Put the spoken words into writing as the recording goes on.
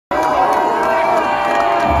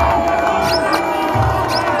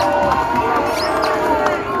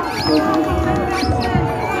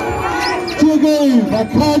a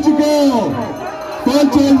conjugal.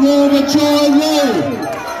 Thank you, Robert John Lee.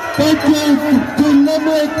 Thank you to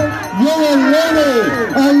Limerick. You're a lady.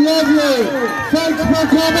 I love you. Thanks for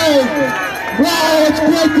coming. Wow, it's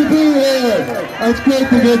great to be here. It's great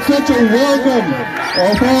to get such a welcome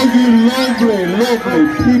of all you lovely, lovely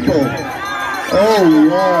people. Oh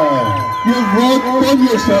yeah. You've outdone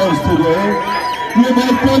yourselves today. You've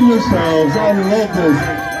outdone yourselves. I love this.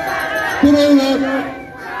 You know what?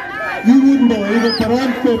 You wouldn't believe it, but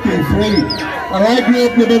I'm 53. And I grew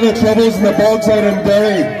up in the middle of troubles in the bogs out in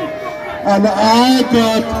Derry. And I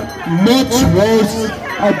got much worse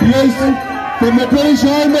abuse from the British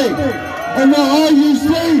Army. And now all you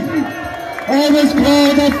see, I was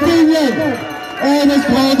called a female. I was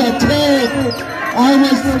called a turd. I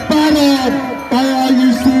was spat on by all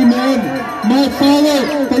you see men. My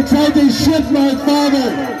father, they tried to shoot my father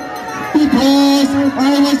because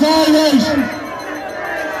I was Irish.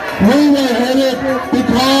 We were headed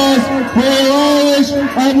because we were Irish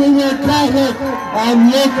and we were Catholic.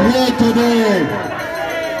 And look here today.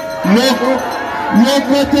 Look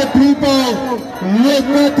at the people. Look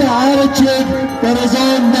at the attitude that is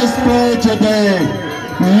on display today.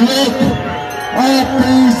 Look at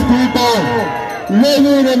these people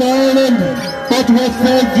living in Ireland, but with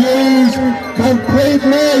their views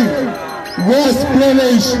completely West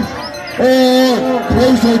British or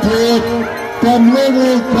closer to it from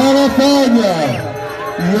little California.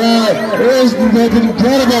 Yeah, isn't it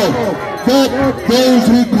incredible that those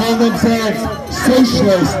who call themselves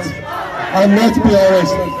socialists, and let's be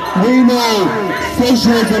honest, we know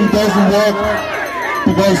socialism doesn't work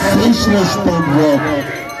because socialists don't work.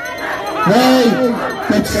 Why?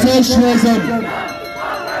 But socialism,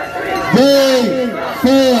 they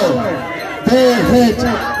fail. They hate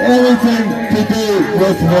everything to do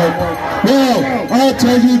with work. Well, I'll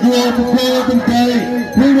tell you, grow up in Derry,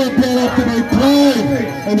 we were brought up to be proud,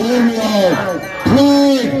 and here we are,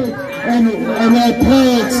 proud in our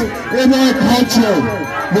parents, in our culture.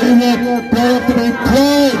 We were brought up to be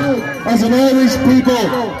proud as an Irish people,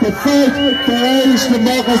 to fight for Irish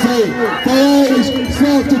democracy, for Irish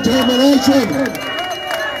self-determination.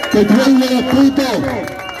 But we are a people,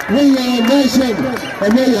 we are a nation,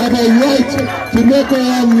 and we have a right to make our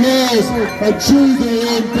own laws and choose our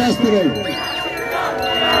own destiny.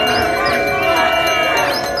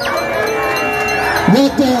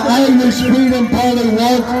 What the Irish Freedom Party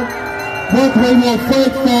want, what we will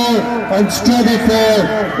fight for and struggle for,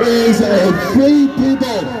 is a free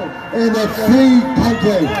people in a free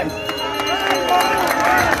country.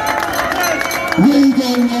 We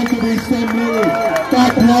don't want to be some little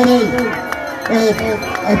backwater of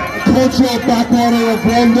a cultural backwater of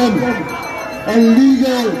London, a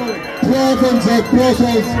legal province of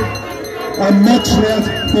Brussels, and much less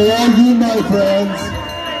for all you, my friends,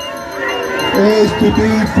 is to be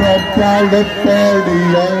from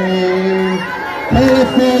California.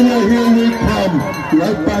 California, here we come,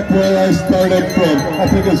 right back where I started from. I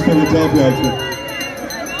think it's Philadelphia, actually.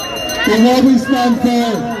 So what we stand for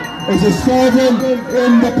is a sovereign,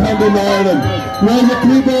 independent Ireland, where the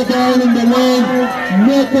people of Ireland alone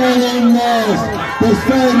make their own laws,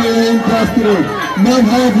 decide their own destiny, not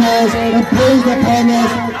have laws imposed upon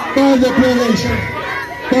us by the British,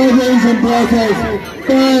 by those in Brussels,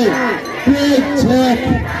 by big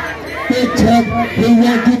tech who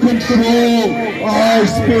want to control our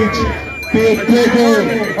speech, be it Google,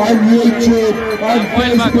 on YouTube, on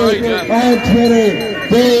Facebook, on Twitter,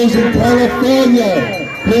 those in California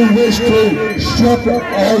who wish to shut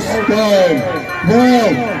us down. Well,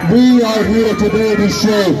 we are here today to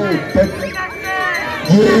show that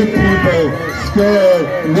you people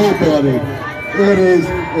scare nobody. It is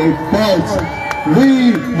a farce.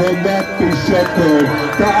 We will not be shut down.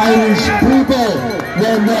 The Irish people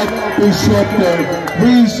will not be shut down.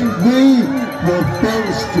 We will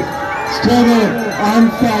first struggle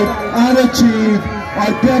and fight and achieve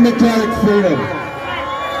our democratic freedom.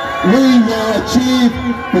 We will achieve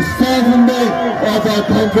the sovereignty of our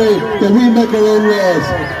country, that we make our own laws.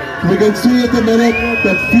 We can see at the minute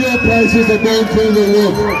that fuel prices are going through the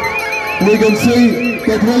roof. We can see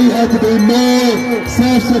that we have to be more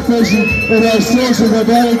self-sufficient in our sources of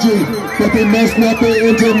energy, that they must not be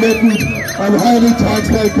intermittent and highly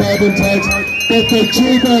taxed by carbon tax, but they're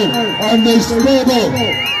cheaper and they're stable.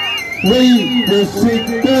 We will seek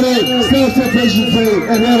better self-sufficiency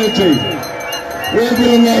in energy. Over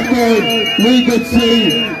the lockdown, we could see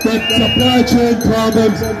that supply chain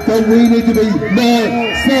problems, that we need to be more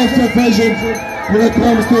self-sufficient when it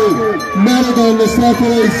comes to medical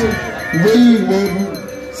necessities. We will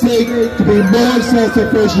seek to be more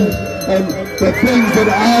self-sufficient and the things that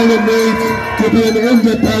Ireland needs to be an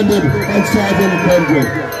independent and sovereign country.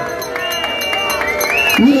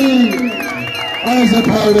 We, as a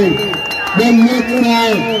party, will look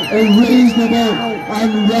for a reasonable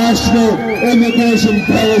and rational immigration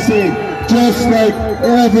policy, just like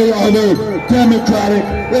every other democratic,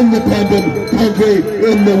 independent country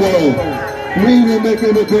in the world. We will make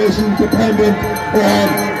immigration dependent on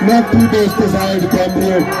not people's desire to come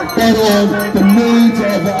here, but on the needs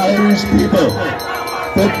of the Irish people.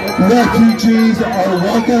 The refugees are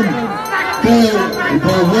welcome. They're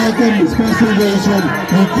welcome, especially those from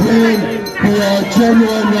Ukraine who are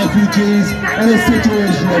genuine refugees in a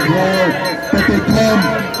situation of war, but they come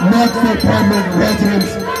not for permanent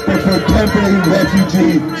residence, but for temporary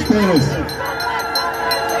refugee status.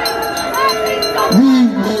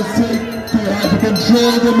 We will seek to have a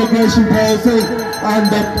controlled immigration policy, and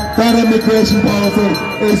that immigration policy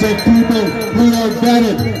is of people who are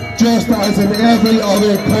vetted just as in every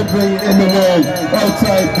other country in the world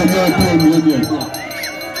outside the European Union.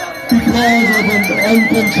 Because of an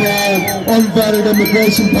uncontrolled, unvetted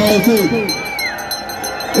immigration policy,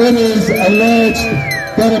 it is alleged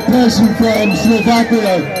that a person from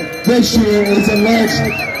Slovakia this year is alleged,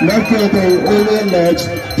 not guilty, only alleged,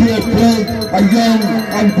 to have killed a young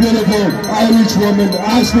and beautiful Irish woman,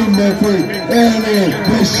 Ashley Murphy, earlier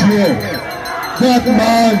this year. That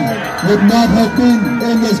man would not have been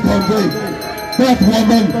in this country. That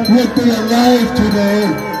woman would be alive today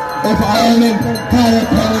if Ireland had a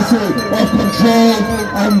policy of controlled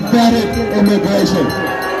and vetted immigration.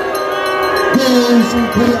 Those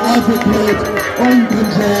who advocate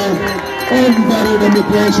uncontrolled, unvetted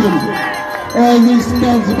immigration are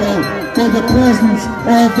responsible for the presence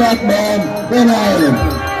of that man in Ireland.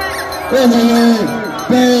 In a way,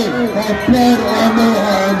 they have blood on their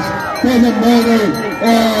hands for the murder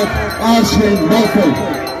of Ashley Murphy.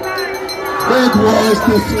 It was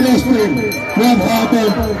disgusting what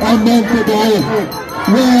happened a month ago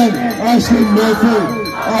when Ashley Murphy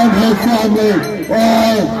and her family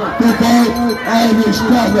are devout Irish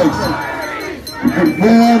Catholics.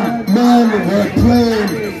 When men were praying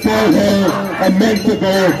for her a month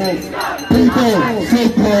ago, people,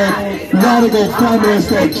 so-called radical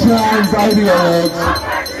feminists or trans ideologues,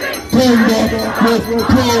 turned up with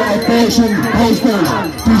pro-abortion posters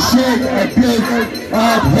to shake abuse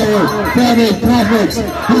at her fellow Catholics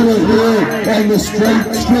who were here in the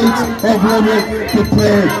streets of Limerick to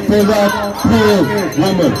pray for that poor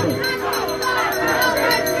woman.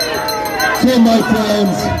 So my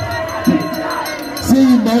friends, see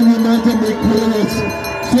monumentum equalis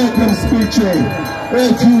circumspice.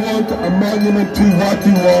 If you want a monument to what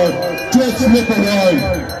you are, just look around.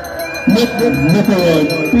 Look around.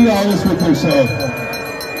 Be honest with yourself.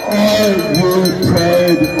 Are you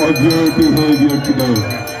proud of your behavior today?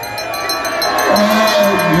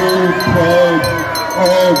 Are you proud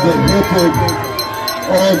of the hatred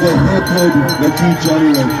that you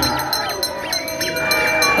generate?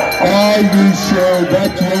 Are you sure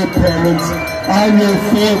that your parents and your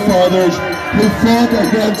forefathers who fought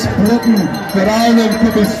against Britain, that Ireland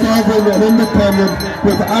could be sovereign and independent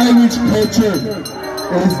with Irish culture,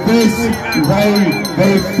 is this why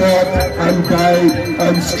they fought and died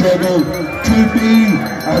and struggled to be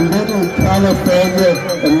a little California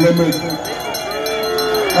and Limerick?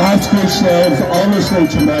 Ask yourselves honestly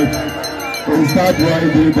tonight, is that why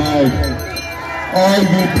they died? Are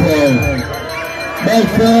you proud? My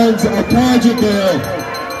friends, a tragic day.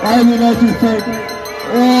 I would like to thank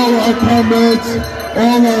all our comrades,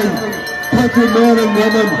 all our countrymen and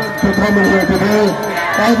women for coming here today.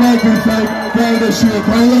 I'd like to thank Garda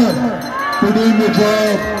Síochána for doing the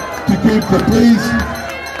job to keep the peace.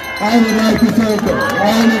 I would like to thank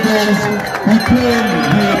all of those who came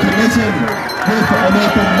here to listen with an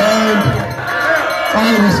open mind.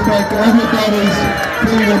 I respect everybody's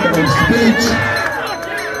freedom of speech.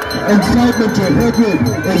 Incitement to hatred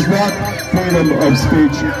is not freedom of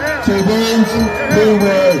speech. So those who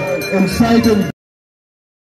were inciting